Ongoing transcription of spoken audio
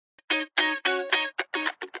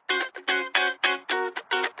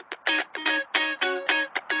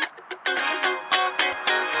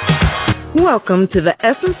Welcome to the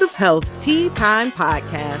Essence of Health Tea Time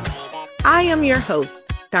Podcast. I am your host,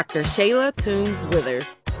 Dr. Shayla Toombs Withers.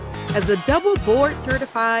 As a double board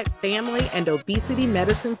certified family and obesity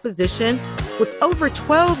medicine physician with over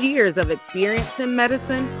 12 years of experience in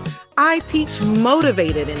medicine, I teach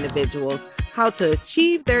motivated individuals how to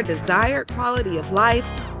achieve their desired quality of life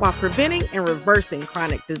while preventing and reversing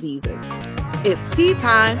chronic diseases. It's tea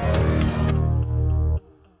time.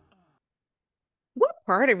 What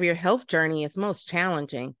part of your health journey is most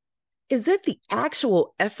challenging? Is it the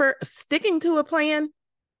actual effort of sticking to a plan?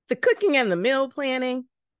 The cooking and the meal planning?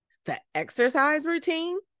 The exercise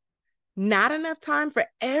routine? Not enough time for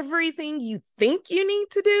everything you think you need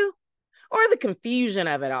to do? Or the confusion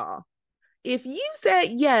of it all? If you said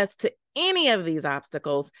yes to any of these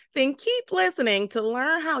obstacles, then keep listening to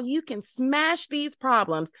learn how you can smash these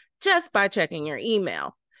problems just by checking your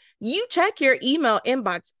email. You check your email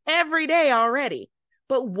inbox every day already.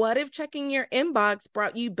 But what if checking your inbox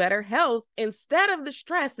brought you better health instead of the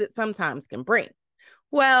stress it sometimes can bring?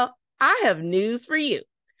 Well, I have news for you.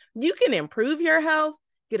 You can improve your health,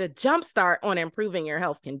 get a jump start on improving your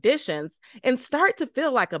health conditions, and start to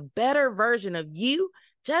feel like a better version of you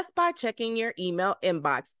just by checking your email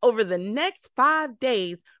inbox over the next 5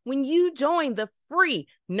 days when you join the free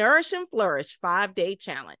Nourish and Flourish 5-day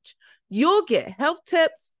challenge. You'll get health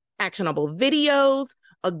tips, actionable videos,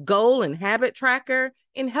 a goal and habit tracker,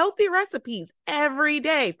 and healthy recipes every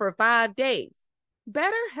day for 5 days.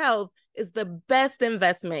 Better health is the best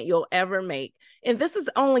investment you'll ever make, and this is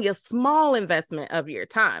only a small investment of your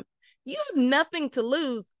time. You have nothing to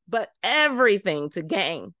lose, but everything to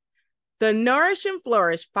gain. The Nourish and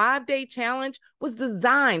Flourish 5-day challenge was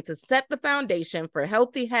designed to set the foundation for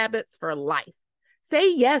healthy habits for life.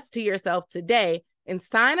 Say yes to yourself today and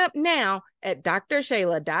sign up now at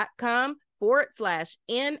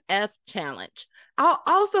drshayla.com/NF challenge. I'll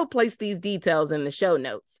also place these details in the show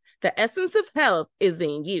notes. The essence of health is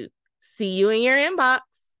in you. See you in your inbox.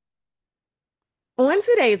 On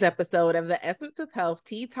today's episode of the Essence of Health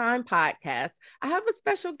Tea Time Podcast, I have a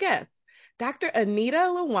special guest. Dr. Anita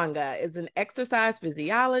Lwanga is an exercise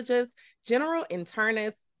physiologist, general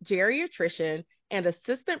internist, geriatrician, and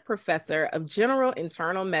assistant professor of general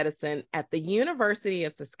internal medicine at the University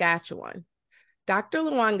of Saskatchewan. Dr.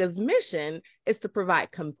 Lwanga's mission is to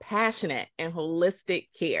provide compassionate and holistic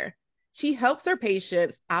care. She helps her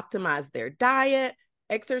patients optimize their diet,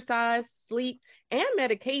 exercise, sleep, and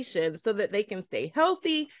medication so that they can stay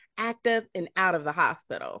healthy, active, and out of the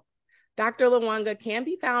hospital. Dr. Lwanga can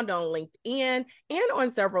be found on LinkedIn and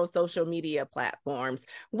on several social media platforms.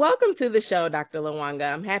 Welcome to the show, Dr.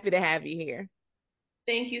 Lwanga. I'm happy to have you here.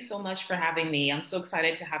 Thank you so much for having me. I'm so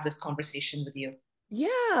excited to have this conversation with you.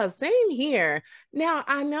 Yeah, same here. Now,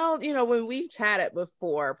 I know, when we've chatted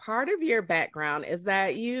before, part of your background is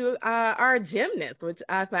that you are a gymnast, which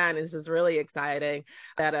I find is just really exciting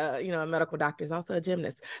that, a medical doctor is also a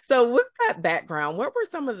gymnast. So with that background, what were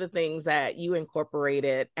some of the things that you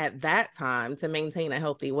incorporated at that time to maintain a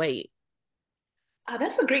healthy weight?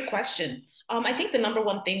 That's a great question. I think the number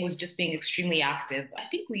one thing was just being extremely active. I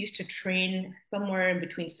think we used to train somewhere in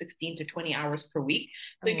between 16 to 20 hours per week.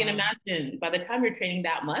 So Oh, you can wow. imagine by the time you're training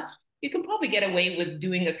that much, you can probably get away with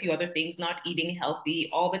doing a few other things, not eating healthy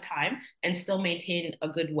all the time, and still maintain a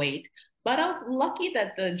good weight. But I was lucky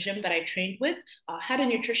that the gym that I trained with had a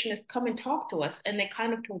nutritionist come and talk to us, and they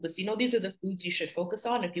kind of told us, these are the foods you should focus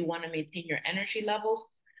on if you want to maintain your energy levels.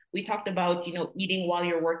 We talked about, eating while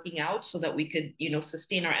you're working out so that we could,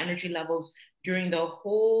 sustain our energy levels during the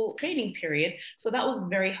whole training period. So that was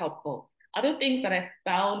very helpful. Other things that I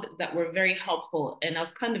found that were very helpful, and I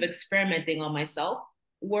was kind of experimenting on myself,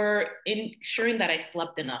 were ensuring that I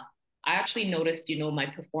slept enough. I actually noticed, my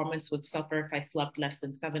performance would suffer if I slept less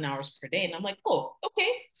than 7 hours per day. And I'm like, oh,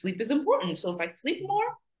 okay, sleep is important. So if I sleep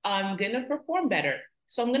more, I'm going to perform better.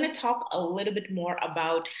 So I'm going to talk a little bit more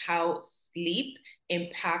about how sleep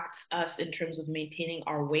impacts us in terms of maintaining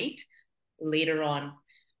our weight later on.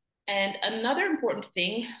 And another important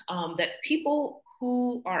thing that people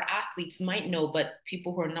who are athletes might know, but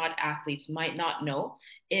people who are not athletes might not know,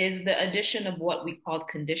 is the addition of what we call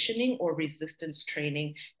conditioning or resistance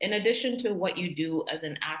training. In addition to what you do as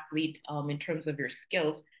an athlete in terms of your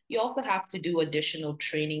skills, you also have to do additional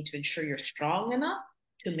training to ensure you're strong enough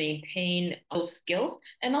to maintain those skills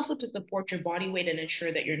and also to support your body weight and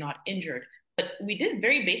ensure that you're not injured. But we did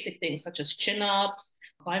very basic things such as chin ups,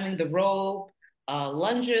 climbing the rope,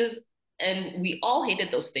 lunges, and we all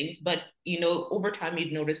hated those things. But over time,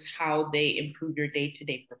 you'd notice how they improve your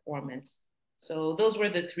day-to-day performance. So those were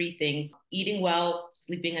the three things: eating well,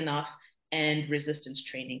 sleeping enough, and resistance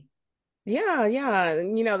training. Yeah, yeah.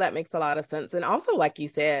 That makes a lot of sense. And also, like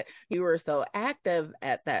you said, you were so active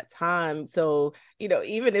at that time. So,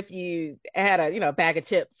 even if you had a bag of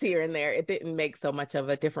chips here and there, it didn't make so much of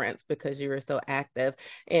a difference because you were so active.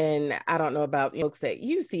 And I don't know about folks that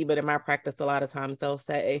you see, but in my practice, a lot of times they'll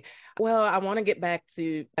say, well, I want to get back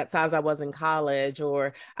to that size I was in college,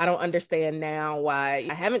 or I don't understand now why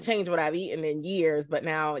I haven't changed what I've eaten in years, but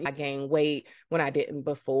now I gain weight when I didn't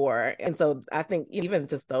before. And so I think even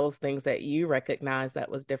just those things that you recognize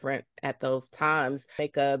that was different at those times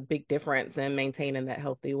make a big difference in maintaining that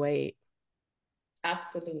healthy weight.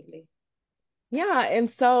 Absolutely. Yeah,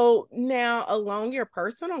 and so now along your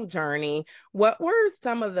personal journey, what were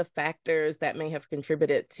some of the factors that may have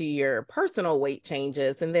contributed to your personal weight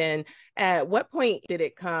changes? And then at what point did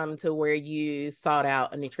it come to where you sought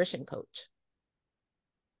out a nutrition coach?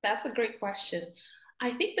 That's a great question.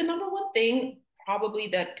 I think the number one thing probably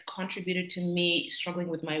that contributed to me struggling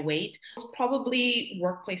with my weight was probably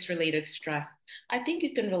workplace related stress. I think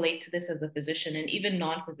you can relate to this as a physician, and even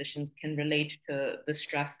non-physicians can relate to the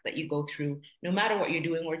stress that you go through, no matter what you're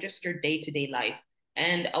doing or just your day-to-day life.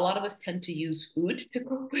 And a lot of us tend to use food to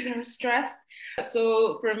cope with our stress.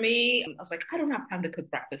 So for me, I was like, I don't have time to cook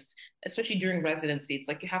breakfast, especially during residency. It's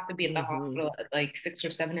like you have to be at the Hmm. hospital at like 6 or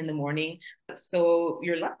 7 in the morning, so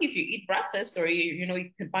you're lucky if you eat breakfast or you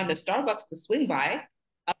can find a Starbucks to swing by.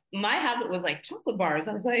 My habit was like chocolate bars.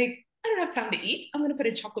 I was like, I don't have time to eat. I'm gonna put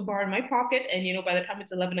a chocolate bar in my pocket, and by the time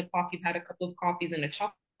it's 11 o'clock, you've had a couple of coffees and a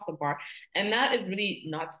chocolate bar, and that is really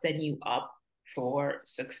not setting you up for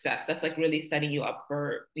success. That's like really setting you up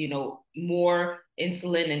for more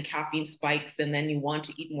insulin and caffeine spikes, and then you want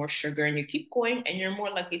to eat more sugar, and you keep going, and you're more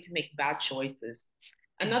likely to make bad choices.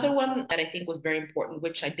 Another one that I think was very important,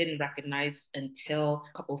 which I didn't recognize until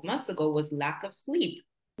a couple of months ago, was lack of sleep.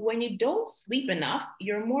 When you don't sleep enough,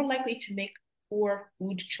 you're more likely to make poor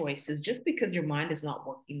food choices just because your mind is not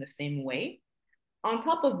working the same way. On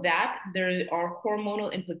top of that, there are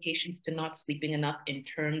hormonal implications to not sleeping enough in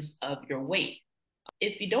terms of your weight.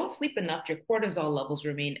 If you don't sleep enough, your cortisol levels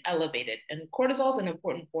remain elevated. And cortisol is an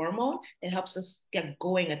important hormone. It helps us get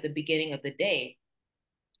going at the beginning of the day.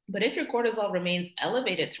 But if your cortisol remains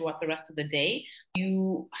elevated throughout the rest of the day,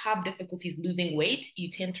 you have difficulties losing weight.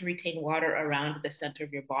 You tend to retain water around the center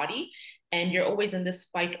of your body, and you're always in this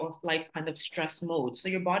fight or flight kind of stress mode. So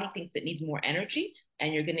your body thinks it needs more energy,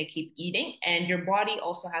 and you're going to keep eating. And your body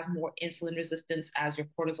also has more insulin resistance as your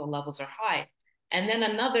cortisol levels are high. And then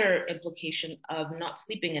another implication of not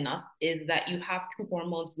sleeping enough is that you have two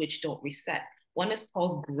hormones which don't reset. One is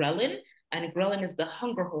called ghrelin, and ghrelin is the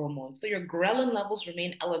hunger hormone. So your ghrelin levels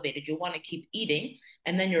remain elevated. You want to keep eating.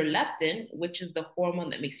 And then your leptin, which is the hormone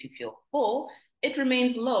that makes you feel full, it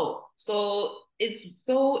remains low. So it's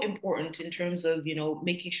so important in terms of,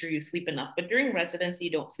 making sure you sleep enough. But during residency,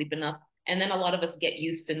 you don't sleep enough. And then a lot of us get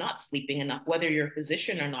used to not sleeping enough, whether you're a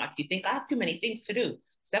physician or not. You think I have too many things to do.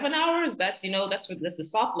 7 hours, that's the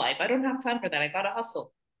soft life. I don't have time for that. I gotta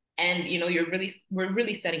hustle. And we're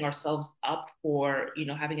really setting ourselves up for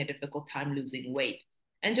having a difficult time losing weight.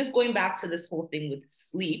 And just going back to this whole thing with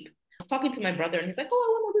sleep, I was talking to my brother and he's like, oh,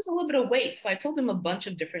 I want to lose a little bit of weight. So I told him a bunch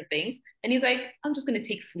of different things, and he's like, I'm just going to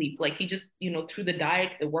take sleep. Like he just through the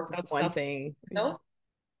diet, the workout One stuff, thing. you know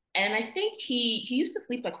and I think he used to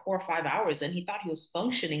sleep like 4 or 5 hours, and he thought he was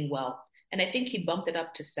functioning well. And I think he bumped it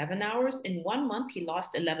up to 7 hours. In 1 month, he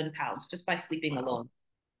lost 11 pounds just by sleeping Wow. alone.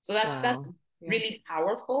 So that's Wow. Yeah. really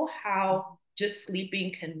powerful how just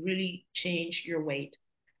sleeping can really change your weight.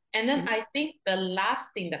 And then I think the last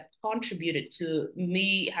thing that contributed to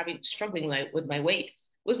me having struggling with my weight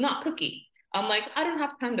was not cooking. I'm like, I don't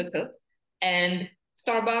have time to cook. And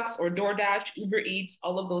Starbucks or DoorDash, Uber Eats,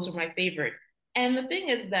 all of those are my favorite. And the thing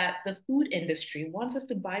is that the food industry wants us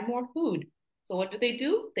to buy more food. So what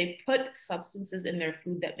do? They put substances in their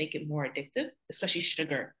food that make it more addictive, especially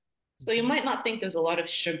sugar. So you Mhm. might not think there's a lot of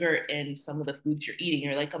sugar in some of the foods you're eating.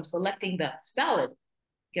 You're like, I'm selecting the salad.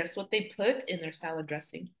 Guess what they put in their salad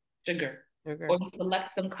dressing? Sugar. Or Sugar. you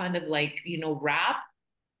select some kind of like, wrap,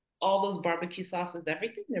 all those barbecue sauces,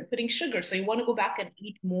 everything, they're putting sugar. So you want to go back and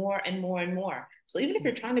eat more and more and more. So even if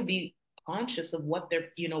you're trying to be conscious of what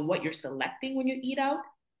you're selecting when you eat out,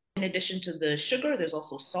 in addition to the sugar, there's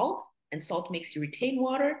also salt, and salt makes you retain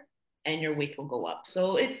water and your weight will go up.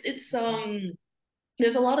 So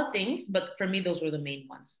there's a lot of things, but for me, those were the main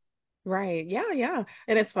ones. Right. Yeah, yeah.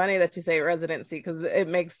 And it's funny that you say residency because it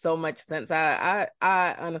makes so much sense. I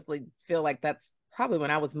honestly feel like that's probably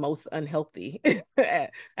when I was most unhealthy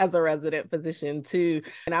as a resident physician too.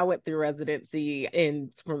 And I went through residency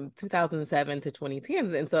in from 2007 to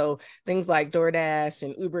 2010. And so things like DoorDash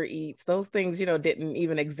and Uber Eats, those things, didn't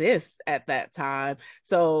even exist at that time.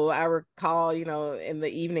 So I recall, in the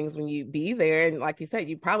evenings when you'd be there, and like you said,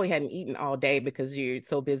 you probably hadn't eaten all day because you're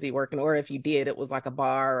so busy working, or if you did, it was like a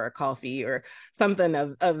bar or a coffee or something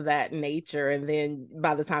of that nature. And then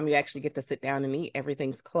by the time you actually get to sit down and eat,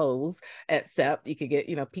 everything's closed, except you could get,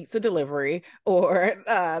 pizza delivery or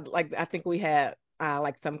like I think we had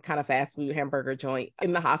like some kind of fast food hamburger joint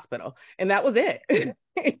in the hospital, and that was it. You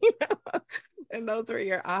know? And those were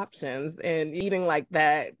your options. And eating like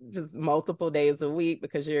that just multiple days a week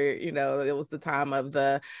because it was the time of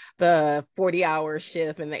the 40-hour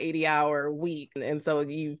shift and the 80-hour week. And so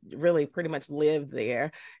you really pretty much lived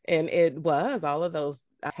there. And it was all of those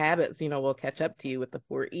habits, will catch up to you with the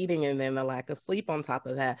poor eating and then the lack of sleep on top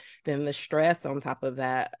of that, then the stress on top of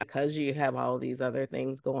that, because you have all these other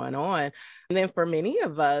things going on. And then for many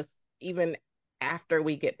of us, even after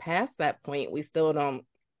we get past that point, we still don't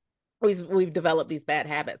we've developed these bad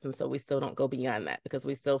habits, and so we still don't go beyond that because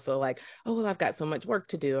we still feel like, oh well, I've got so much work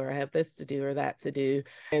to do, or I have this to do or that to do.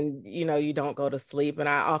 And you don't go to sleep. And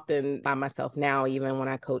I often find myself now, even when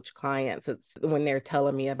I coach clients, it's when they're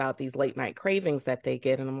telling me about these late night cravings that they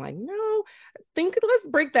get, and I'm like, no, let's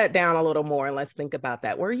break that down a little more and let's think about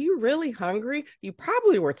that. Were you really hungry? You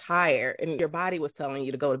probably were tired and your body was telling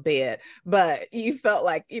you to go to bed, but you felt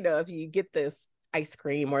like, if you get this ice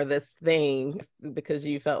cream or this thing because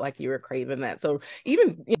you felt like you were craving that. So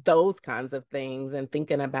even those kinds of things, and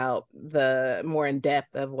thinking about the more in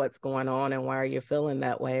depth of what's going on and why you're feeling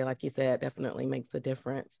that way, like you said, definitely makes a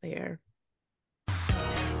difference there.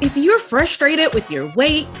 If you're frustrated with your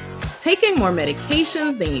weight, taking more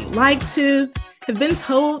medications than you'd like to, have been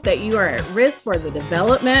told that you are at risk for the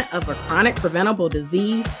development of a chronic preventable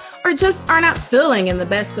disease, or just are not feeling in the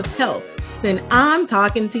best of health, then I'm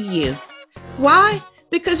talking to you. Why?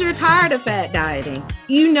 Because you're tired of fat dieting.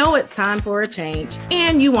 You know it's time for a change,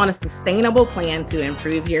 and you want a sustainable plan to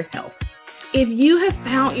improve your health. If you have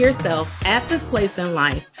found yourself at this place in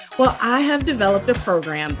life, well, I have developed a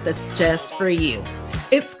program that's just for you.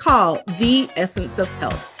 It's called The Essence of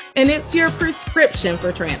Health, and it's your prescription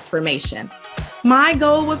for transformation. My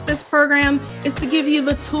goal with this program is to give you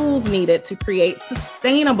the tools needed to create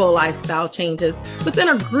sustainable lifestyle changes within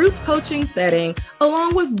a group coaching setting,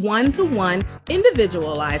 along with one-to-one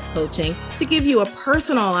individualized coaching to give you a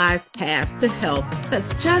personalized path to health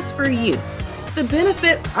that's just for you. The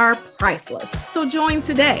benefits are priceless, so join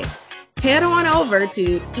today. Head on over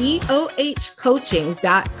to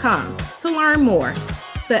eohcoaching.com to learn more.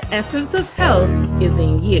 The essence of health is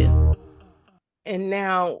in you. And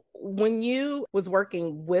now, when you was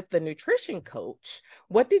working with the nutrition coach,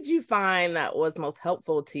 what did you find that was most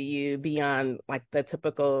helpful to you beyond like the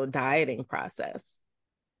typical dieting process?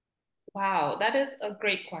 Wow, that is a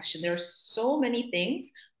great question. There are so many things,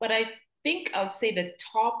 but I think I would say the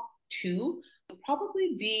top two would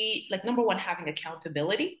probably be like number one, having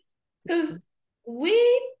accountability. Because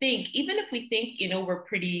we think, even if we think, we're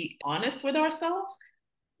pretty honest with ourselves,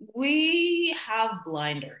 we have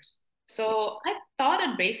blinders. So I thought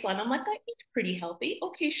at baseline, I'm like, I eat pretty healthy.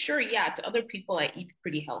 Okay, sure, yeah, to other people, I eat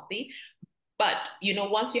pretty healthy. But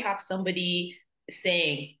once you have somebody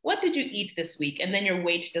saying, "What did you eat this week?" and then your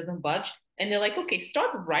weight doesn't budge, and they're like, "Okay,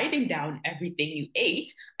 start writing down everything you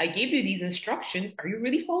ate. I gave you these instructions. Are you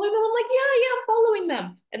really following them?" I'm like, "Yeah, yeah, I'm following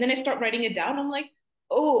them." And then I start writing it down. I'm like,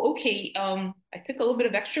 "Oh, okay. I took a little bit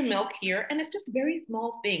of extra milk here, and it's just very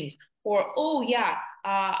small things." Or, "Oh, yeah,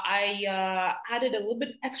 I added a little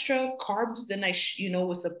bit extra carbs than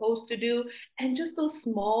was supposed to do." And just those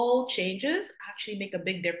small changes actually make a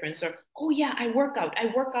big difference. Or, "Oh yeah, I work out.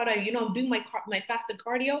 I'm doing my fasted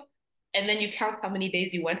cardio." And then you count how many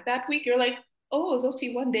days you went that week. You're like, "Oh, it's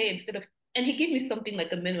only one day instead of," and he gave me something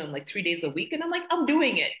like a minimum, like 3 days a week. And I'm like, "I'm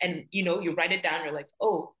doing it." And you write it down, you're like,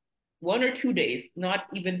 "Oh, 1 or 2 days, not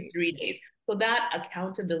even 3 days." So that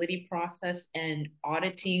accountability process and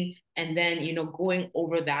auditing, and then, going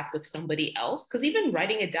over that with somebody else, because even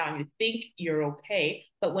writing it down, you think you're okay.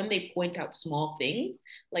 But when they point out small things,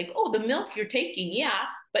 like, "Oh, the milk you're taking, yeah,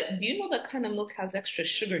 but do you know that kind of milk has extra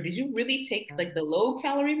sugar? Did you really take like the low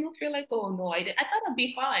calorie milk?" You're like, "Oh no, I did. I thought I'd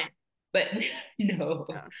be fine." But no,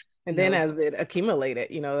 Yeah. And then no. as it accumulated,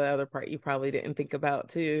 the other part you probably didn't think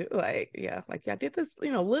about too. Like, yeah, I did this,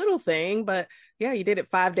 little thing, but yeah, you did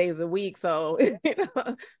it 5 days a week. So,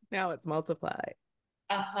 now it's multiplied.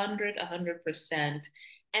 100%.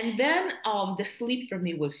 And then the sleep for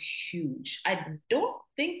me was huge. I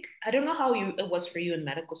don't know how it was for you in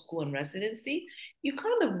medical school and residency. You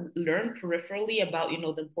kind of learn peripherally about,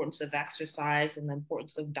 the importance of exercise and the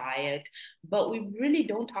importance of diet, but we really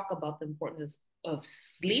don't talk about the importance of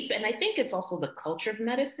sleep. And I think it's also the culture of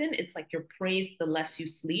medicine. It's like you're praised the less you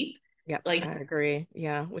sleep. Yep, Like, I agree.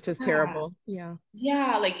 Yeah, which is yeah, terrible. Yeah.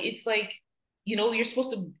 yeah, like it's like, you're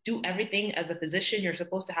supposed to do everything as a physician. You're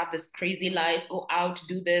supposed to have this crazy life, go out,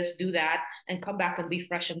 do this, do that, and come back and be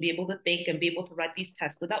fresh and be able to think and be able to write these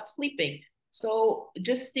tests without sleeping. So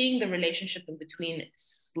just seeing the relationship in between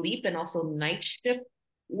sleep and also night shift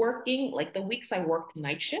working, like the weeks I worked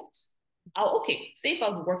night shifts, okay, say if I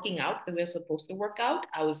was working out the way I was supposed to work out,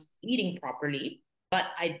 I was eating properly, but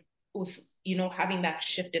I was, having that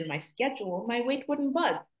shift in my schedule, my weight wouldn't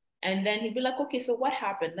budge. And then he'd be like, okay, so what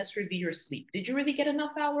happened? Let's review your sleep. Did you really get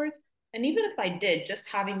enough hours? And even if I did, just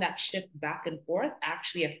having that shift back and forth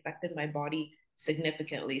actually affected my body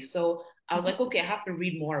significantly. So I was like, okay, I have to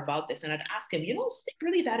read more about this. And I'd ask him, is sleep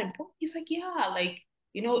really that important? He's like, yeah, like,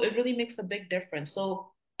 it really makes a big difference.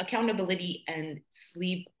 So accountability and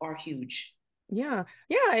sleep are huge. Yeah.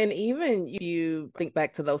 Yeah. And even you think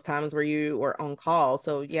back to those times where you were on call.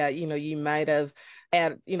 So, yeah, you might have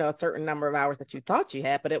had, a certain number of hours that you thought you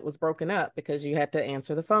had, but it was broken up because you had to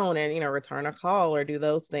answer the phone and, return a call or do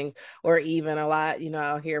those things. Or even a lot,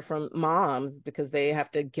 I'll hear from moms because they have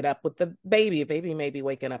to get up with the baby. Baby may be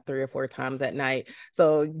waking up 3 or 4 times at night.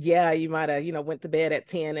 So, yeah, you might have, went to bed at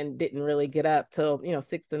 10 and didn't really get up till,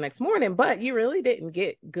 6 the next morning, but you really didn't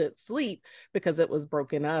get good sleep because it was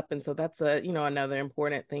broken up. And so that's another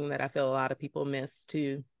important thing that I feel a lot of people miss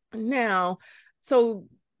too. Now, so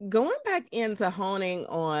going back into honing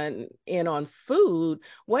on food,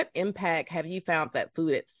 what impact have you found that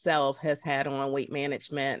food itself has had on weight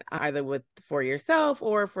management, either with for yourself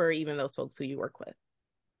or for even those folks who you work with?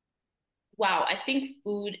 Wow, I think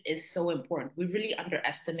food is so important. We really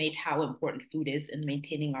underestimate how important food is in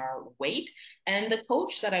maintaining our weight. And the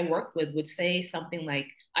coach that I worked with would say something like,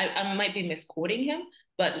 I might be misquoting him,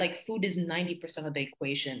 but like food is 90% of the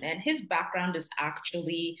equation. And his background is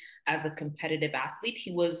actually as a competitive athlete.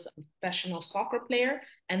 He was a professional soccer player.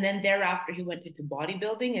 And then thereafter, he went into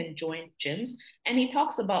bodybuilding and joined gyms. And he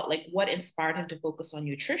talks about like what inspired him to focus on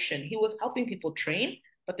nutrition. He was helping people train,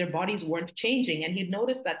 but their bodies weren't changing. And he'd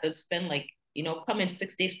noticed that they'd spend like, come in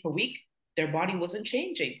 6 days per week, their body wasn't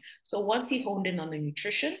changing. So once he honed in on the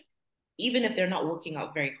nutrition, even if they're not working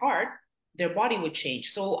out very hard, their body would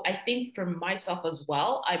change. So I think for myself as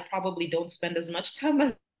well, I probably don't spend as much time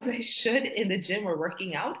as I should in the gym or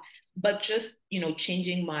working out, but just,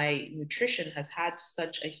 changing my nutrition has had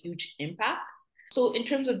such a huge impact. So in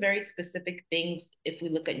terms of very specific things, if we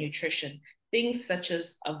look at nutrition, things such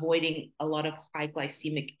as avoiding a lot of high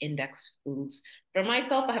glycemic index foods. For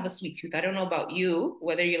myself, I have a sweet tooth. I don't know about you,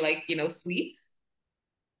 whether you like, sweets,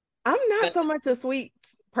 I'm not but so much a sweet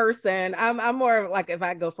person. I'm more of like if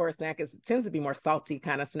I go for a snack, it tends to be more salty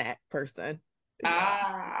kind of snack person.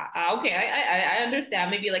 Yeah. Okay. I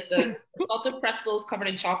understand. Maybe like the salted pretzels covered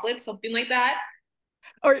in chocolate, something like that.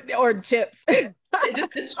 Or chips. Just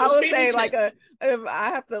I would straight with say like chips. a if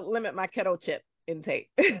I have to limit my kettle chip intake.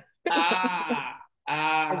 And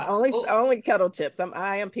only Oh. only kettle chips.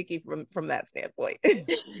 I am picky from that standpoint.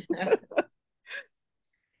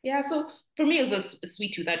 Yeah, so for me, it's a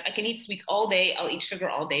sweet tooth. I can eat sweets all day. I'll eat sugar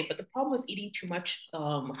all day. But the problem with eating too much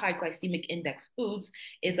high glycemic index foods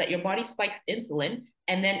is that your body spikes insulin.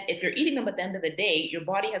 And then if you're eating them at the end of the day, your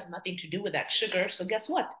body has nothing to do with that sugar. So guess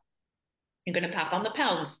what? You're going to pack on the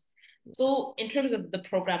pounds. So, in terms of the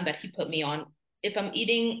program that he put me on, if I'm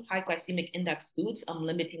eating high glycemic index foods, I'm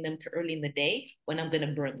limiting them to early in the day when I'm going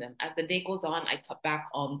to burn them. As the day goes on, I cut back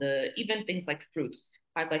on the even things like fruits,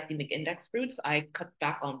 high glycemic index fruits, I cut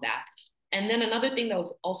back on that. And then another thing that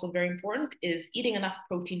was also very important is eating enough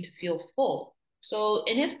protein to feel full. So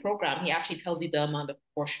in his program, he actually tells you the amount of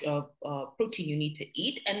portion of protein you need to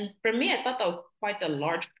eat. And for me, I thought that was quite a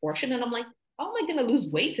large portion. And I'm like, how am I going to lose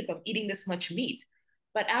weight if I'm eating this much meat?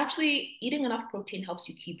 But actually, eating enough protein helps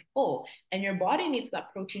you keep full, and your body needs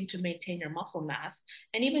that protein to maintain your muscle mass,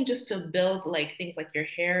 and even just to build like things like your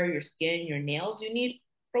hair, your skin, your nails. You need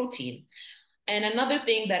protein. And another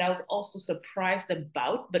thing that I was also surprised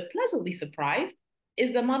about, but pleasantly surprised,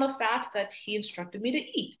 is the amount of fat that he instructed me to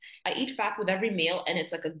eat. I eat fat with every meal, and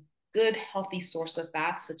it's like a good, healthy source of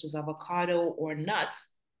fat, such as avocado or nuts.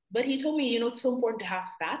 But he told me, it's so important to have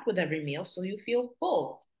fat with every meal so you feel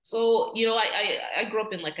full. So, I grew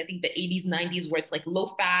up in like I think the 80s, 90s where it's like low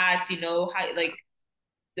fat, high like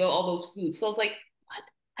all those foods. So I was like, what?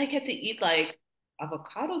 I get to eat like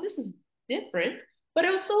avocado. This is different, but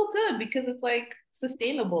it was so good because it's like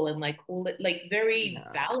sustainable and like hold it like very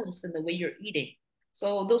Yeah. balanced in the way you're eating.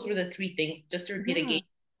 So those were the three things. Just to repeat again,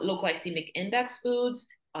 Yeah. low glycemic index foods,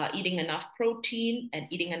 eating enough protein, and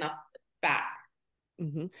eating enough fat.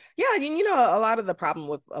 hmm Yeah, and a lot of the problem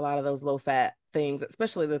with a lot of those low fat things,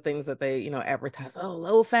 especially the things that they, advertise, oh,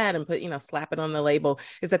 low fat and put, slap it on the label,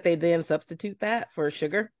 is that they then substitute that for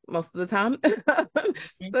sugar most of the time.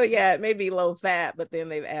 Mhm. So yeah, it may be low fat, but then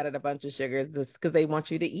they've added a bunch of sugars just because they want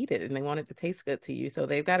you to eat it and they want it to taste good to you. So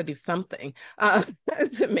they've got to do something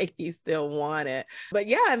to make you still want it. But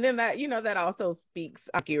yeah, and then that, that also speaks,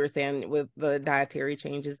 like you were saying, with the dietary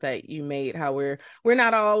changes that you made, how we're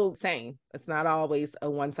not all the same. It's not always a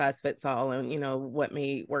one size fits all, and what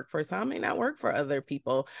may work for some may not work for other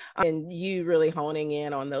people. And you really honing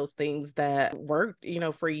in on those things that worked,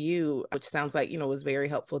 for you, which sounds like was very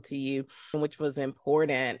helpful to you, and which was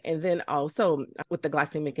important. And then also with the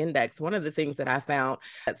glycemic index, one of the things that I found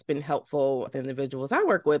that's been helpful with individuals I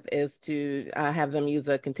work with is to have them use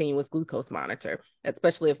a continuous glucose monitor,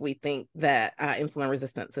 especially if we think that insulin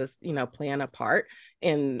resistance is, playing a part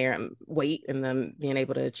in their weight and them being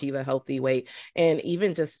able to achieve a healthy weight. And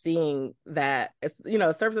even just seeing that, it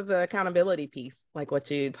serves as an accountability piece, like what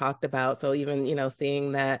you talked about. So even,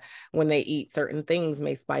 seeing that when they eat certain things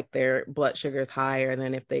may spike their blood sugars higher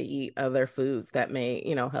than if they eat other foods that may,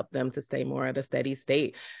 help them to stay more at a steady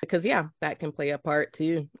state. Because yeah, that can play a part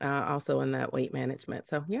too, also in that weight management.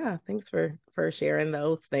 So yeah, thanks for sharing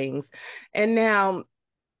those things. And now,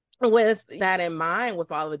 with that in mind,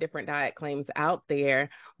 with all the different diet claims out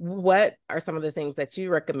there, what are some of the things that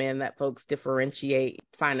you recommend that folks differentiate,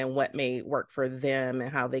 finding what may work for them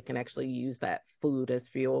and how they can actually use that food as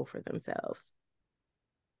fuel for themselves?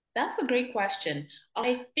 That's a great question.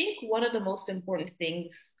 I think one of the most important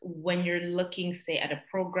things when you're looking, say, at a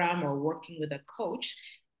program or working with a coach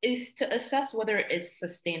is to assess whether it's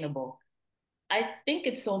sustainable. I think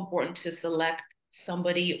it's so important to select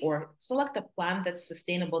somebody or select a plan that's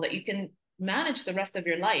sustainable that you can manage the rest of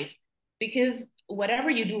your life. Because whatever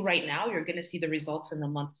you do right now, you're going to see the results in the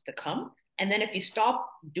months to come. And then if you stop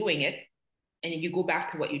doing it and you go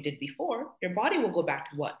back to what you did before, your body will go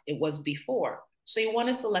back to what it was before. So you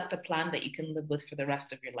want to select a plan that you can live with for the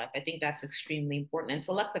rest of your life. I think that's extremely important. And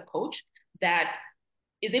select a coach that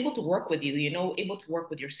is able to work with you, able to work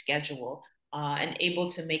with your schedule, and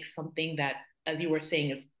able to make something that, as you were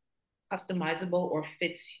saying, is customizable or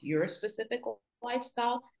fits your specific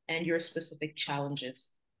lifestyle and your specific challenges.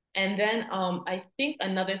 And then I think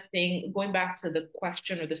another thing, going back to the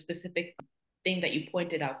question or the specific thing that you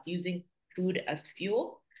pointed out, using food as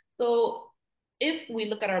fuel. So if we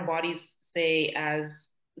look at our bodies, say, as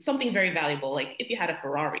something very valuable, like if you had a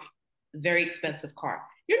Ferrari, very expensive car,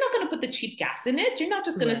 you're not going to put the cheap gas in it. You're not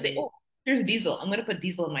just going to say, Right. oh, here's diesel. I'm going to put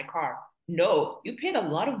diesel in my car. No, you paid a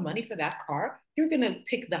lot of money for that car. You're going to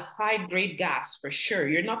pick the high grade gas for sure.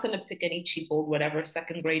 You're not going to pick any cheap old whatever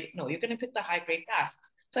second grade. No, you're going to pick the high grade gas.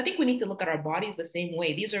 So I think we need to look at our bodies the same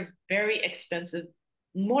way. These are very expensive,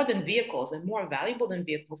 more than vehicles and more valuable than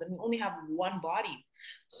vehicles, and we only have one body.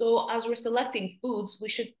 So as we're selecting foods, we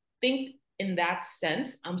should think in that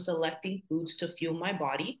sense. I'm selecting foods to fuel my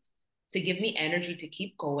body, to give me energy to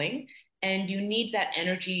keep going. And you need that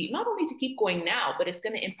energy not only to keep going now, but it's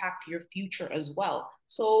going to impact your future as well.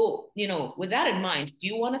 So, with that in mind, do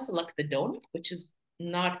you want to select the donut, which is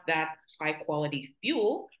not that high quality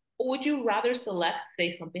fuel? Or would you rather select,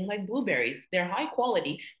 say, something like blueberries? They're high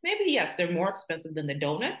quality. Maybe, yes, they're more expensive than the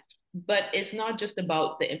donut, but it's not just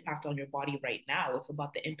about the impact on your body right now. It's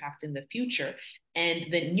about the impact in the future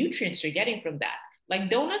and the nutrients you're getting from that.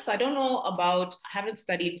 Like donuts, I don't know about, I haven't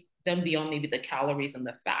studied them beyond maybe the calories and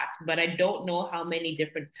the fat, but I don't know how many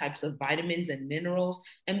different types of vitamins and minerals.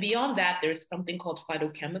 And beyond that, there's something called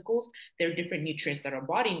phytochemicals. They're different nutrients that our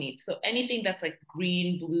body needs. So anything that's like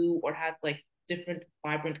green, blue, or has like different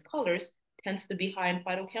vibrant colors tends to be high in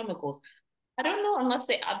phytochemicals. I don't know unless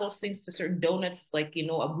they add those things to certain donuts, like,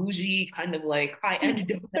 a bougie kind of like high-end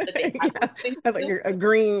donut that they add those Yeah, things I like to. a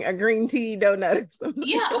green tea donut or something.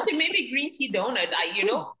 Yeah, okay, maybe green tea donut,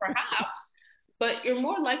 perhaps, but you're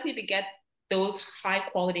more likely to get those high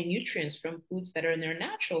quality nutrients from foods that are in their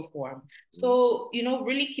natural form. So,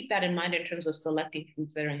 really keep that in mind in terms of selecting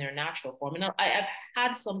foods that are in their natural form. And I've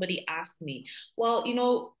had somebody ask me,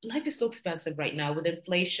 well, life is so expensive right now with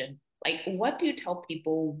inflation. Like, what do you tell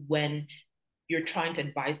people when you're trying to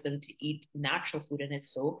advise them to eat natural food and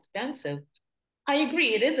it's so expensive? I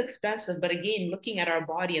agree, it is expensive, but again, looking at our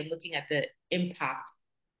body and looking at the impact,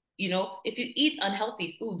 if you eat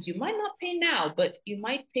unhealthy foods, you might not pay now, but you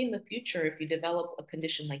might pay in the future if you develop a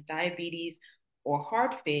condition like diabetes or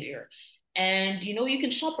heart failure. And you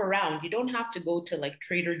can shop around. You don't have to go to like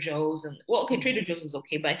Trader Joe's and well, okay, Trader Mhm. Joe's is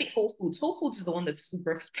okay, but I think Whole Foods is the one that's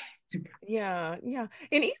super expensive. Yeah, yeah.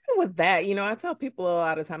 And even with that, I tell people a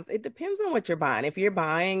lot of times it depends on what you're buying. If you're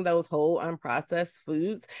buying those whole unprocessed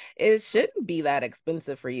foods, it shouldn't be that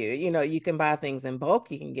expensive for you. You can buy things in bulk.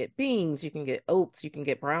 You can get beans, you can get oats, you can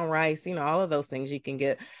get brown rice, all of those things you can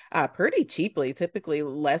get pretty cheaply, typically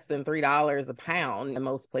less than $3 a pound in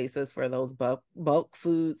most places for those bulk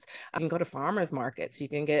foods. You can go to farmers markets. You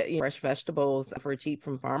can get fresh vegetables for cheap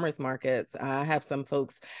from farmers markets. I have some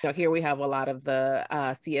folks here we have a lot of the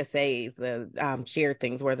CSAs, the shared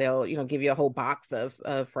things where they'll, give you a whole box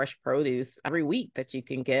of fresh produce every week that you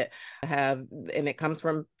can have, and it comes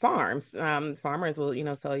from farms. Farmers will,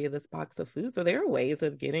 sell you this box of food. So there are ways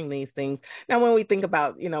of getting these things. Now, when we think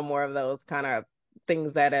about, more of those kind of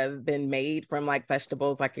things that have been made from like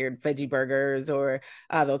vegetables, like your veggie burgers or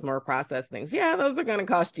those more processed things, yeah, those are going to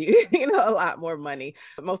cost you, a lot more money.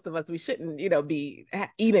 Most of us, we shouldn't, be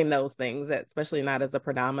eating those things, especially not as a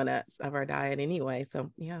predominance of our diet anyway.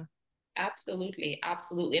 So, yeah. Absolutely,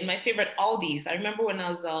 absolutely. And my favorite Aldi's. I remember when I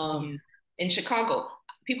was Oh, yeah. in Chicago,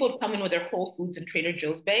 people would come in with their Whole Foods and Trader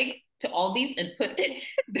Joe's bag to Aldi's and put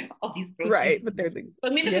their Aldi's groceries. Right. But they're the, So,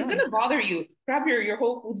 I mean, if it's yeah, gonna bother you, grab your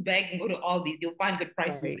Whole Foods bag and go to Aldi's. You'll find good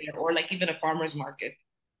prices right. there, or like even a farmer's market.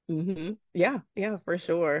 Yeah, yeah, for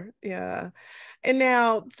sure. Yeah. And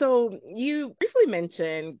now, so you briefly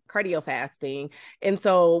mentioned cardio fasting. And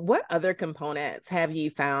so, what other components have you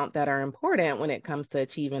found that are important when it comes to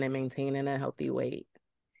achieving and maintaining a healthy weight?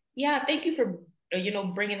 Yeah, thank you for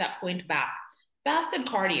bringing that point back. Fasted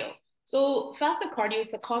cardio. So fasted cardio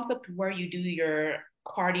is a concept where you do your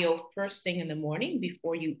cardio first thing in the morning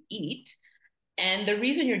before you eat. And the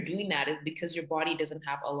reason you're doing that is because your body doesn't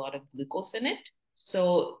have a lot of glucose in it.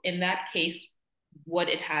 So in that case, what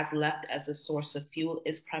it has left as a source of fuel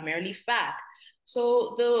is primarily fat.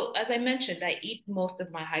 So as I mentioned, I eat most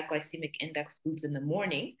of my high glycemic index foods in the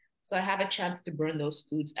morning. So I have a chance to burn those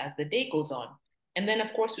foods as the day goes on. And then,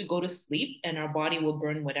 of course, we go to sleep and our body will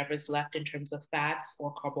burn whatever's left in terms of fats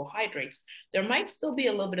or carbohydrates. There might still be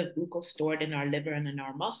a little bit of glucose stored in our liver and in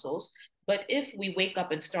our muscles, but if we wake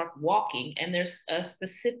up and start walking, and there's a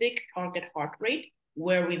specific target heart rate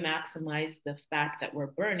where we maximize the fat that we're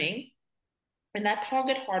burning, and that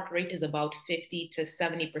target heart rate is about 50 to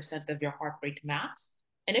 70% of your heart rate max.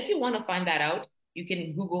 And if you want to find that out, you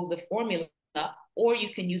can Google the formula or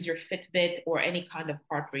you can use your Fitbit or any kind of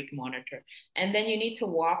heart rate monitor. And then you need to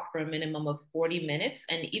walk for a minimum of 40 minutes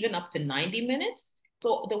and even up to 90 minutes.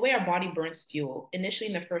 So the way our body burns fuel,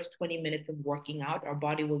 initially in the first 20 minutes of working out, our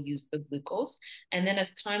body will use the glucose. And then as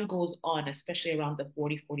time goes on, especially around the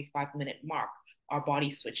 45-minute mark, our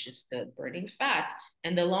body switches to burning fat.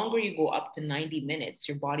 And the longer you go up to 90 minutes,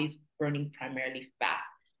 your body's burning primarily fat.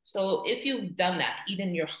 So if you've done that,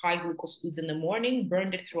 eaten your high glucose foods in the morning,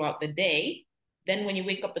 burned it throughout the day, then when you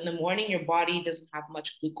wake up in the morning, your body doesn't have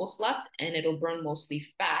much glucose left and it'll burn mostly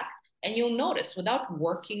fat. And you'll notice without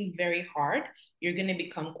working very hard, you're going to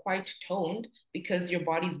become quite toned because your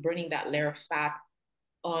body's burning that layer of fat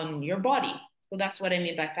on your body. So that's what I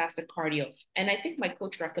mean by fasted cardio. And I think my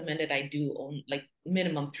coach recommended I do on like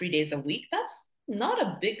minimum 3 days a week. That's not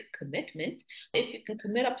a big commitment. If you can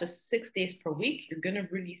commit up to 6 days per week, you're going to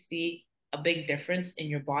really see a big difference in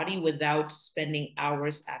your body without spending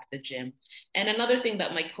hours at the gym. And another thing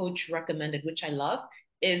that my coach recommended, which I love,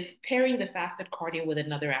 is pairing the fasted cardio with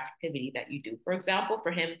another activity that you do. For example,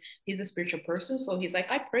 for him, he's a spiritual person. So he's like,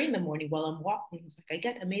 I pray in the morning while I'm walking. He's like, I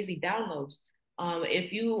get amazing downloads.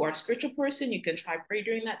 If you are a spiritual person, you can try pray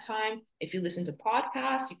during that time. If you listen to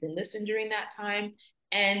podcasts, you can listen during that time.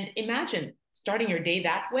 And imagine starting your day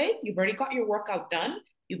that way. You've already got your workout done.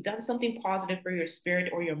 You've done something positive for your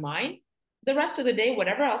spirit or your mind. The rest of the day,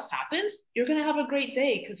 whatever else happens, you're going to have a great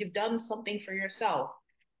day because you've done something for yourself.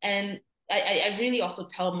 And I really also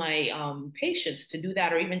tell my patients to do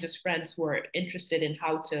that, or even just friends who are interested in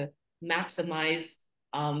how to maximize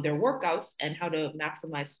their workouts and how to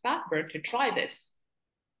maximize fat burn to try this.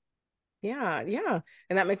 Yeah, yeah.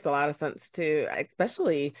 And that makes a lot of sense too,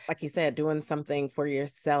 especially like you said, doing something for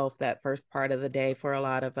yourself that first part of the day. For a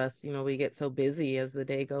lot of us, we get so busy as the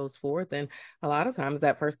day goes forth. And a lot of times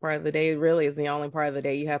that first part of the day really is the only part of the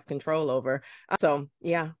day you have control over. So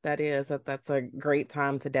yeah, that's a great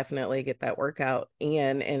time to definitely get that workout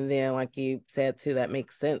in. And then like you said too, that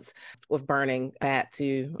makes sense with burning fat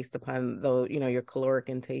too, based upon your caloric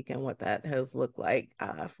intake and what that has looked like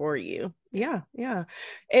for you. Yeah, yeah.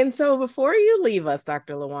 And so before you leave us,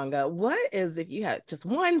 Dr. Lawanga, what is, if you had just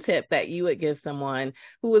one tip that you would give someone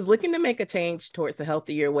who was looking to make a change towards a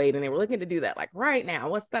healthier weight and they were looking to do that like right now,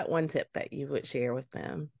 what's that one tip that you would share with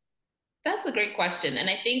them? That's a great question. And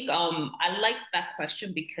I think I like that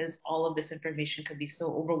question because all of this information could be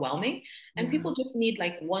so overwhelming and Yeah. people just need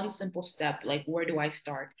like one simple step, like where do I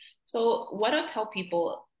start? So what I tell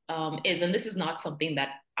people is, and this is not something that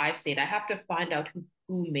I said, I have to find out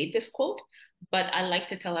who made this quote, but I like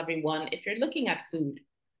to tell everyone, if you're looking at food,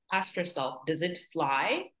 ask yourself, does it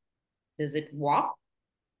fly? Does it walk?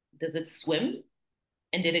 Does it swim?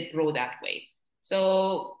 And did it grow that way?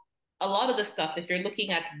 So a lot of the stuff, if you're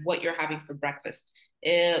looking at what you're having for breakfast,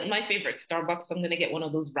 my favorite Starbucks, I'm gonna get one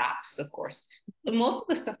of those wraps, of course. But most of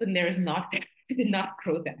the stuff in there is not there. It did not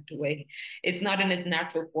grow that way. It's not in its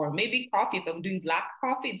natural form. Maybe coffee, if I'm doing black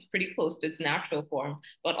coffee, it's pretty close to its natural form.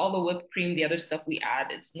 But all the whipped cream, the other stuff we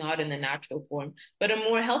add, it's not in the natural form. But a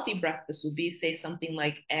more healthy breakfast would be, say, something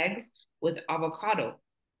like eggs with avocado.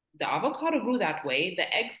 The avocado grew that way.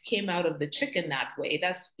 The eggs came out of the chicken that way.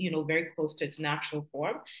 That's, very close to its natural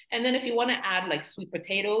form. And then if you want to add like sweet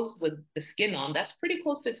potatoes with the skin on, that's pretty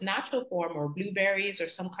close to its natural form, or blueberries or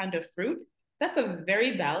some kind of fruit. That's a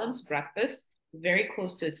very balanced breakfast, very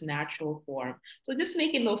close to its natural form. So just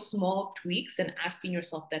making those small tweaks and asking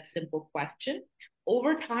yourself that simple question,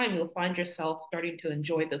 over time, you'll find yourself starting to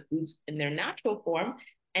enjoy the foods in their natural form.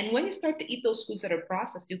 And when you start to eat those foods that are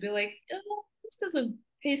processed, you'll be like, oh, this doesn't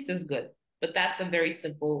taste is good, but that's a very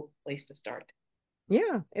simple place to start.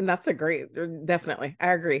 Yeah, and that's a great, definitely.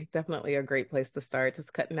 I agree. Definitely a great place to start.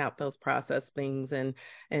 Just cutting out those processed things and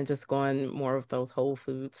just going more of those whole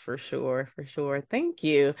foods for sure, for sure. Thank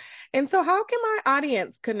you. And so how can my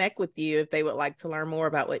audience connect with you if they would like to learn more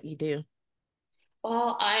about what you do?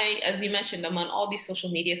 Well, as you mentioned, I'm on all these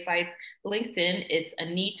social media sites. LinkedIn, it's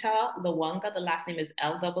Anita Lawanga. The last name is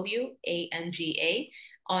Lwanga.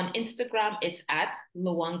 On Instagram, it's at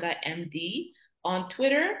Lawanga MD. On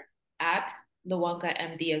Twitter, at Lawanga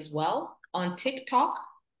MD as well. On TikTok,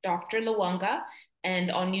 Dr. Lawanga.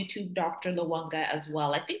 And on YouTube, Dr. Lawanga as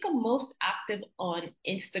well. I think I'm most active on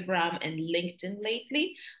Instagram and LinkedIn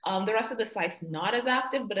lately. The rest of the site's not as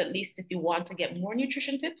active, but at least if you want to get more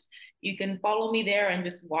nutrition tips, you can follow me there and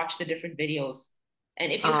just watch the different videos. And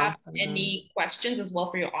if you have Awesome. any questions as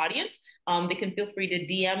well for your audience, they can feel free to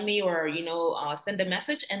DM me or send a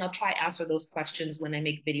message, and I'll try answer those questions when I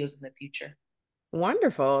make videos in the future.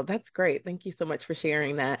 Wonderful. That's great. Thank you so much for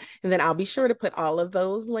sharing that. And then I'll be sure to put all of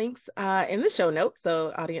those links in the show notes.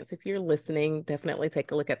 So, audience, if you're listening, definitely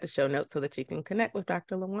take a look at the show notes so that you can connect with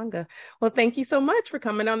Dr. Lawanga. Well, thank you so much for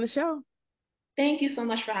coming on the show. Thank you so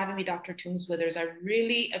much for having me, Dr. Toons Withers. I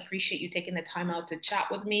really appreciate you taking the time out to chat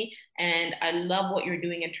with me, and I love what you're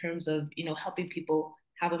doing in terms of helping people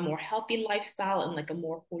have a more healthy lifestyle and like a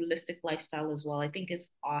more holistic lifestyle as well. I think it's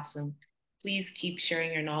awesome. Please keep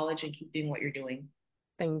sharing your knowledge and keep doing what you're doing.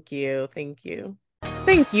 Thank you. Thank you.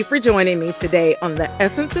 Thank you for joining me today on the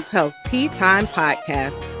Essence of Health Tea Time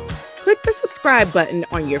podcast. Click the subscribe button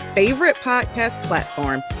on your favorite podcast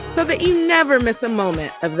platform so that you never miss a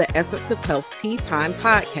moment of the Essence of Health Tea Time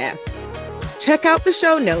podcast. Check out the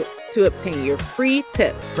show notes to obtain your free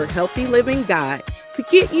tips for healthy living guide to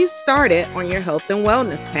get you started on your health and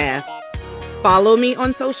wellness path. Follow me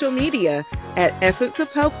on social media at Essence of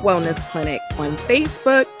Health Wellness Clinic on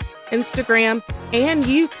Facebook, Instagram, and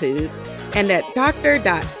YouTube, and at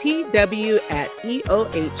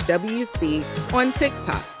dr.tw@eohwc on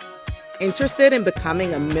TikTok. Interested in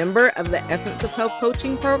becoming a member of the Essence of Health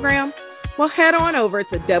coaching program? Well, head on over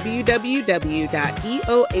to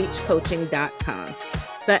www.eohcoaching.com.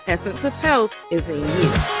 The essence of health is in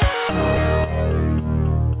you.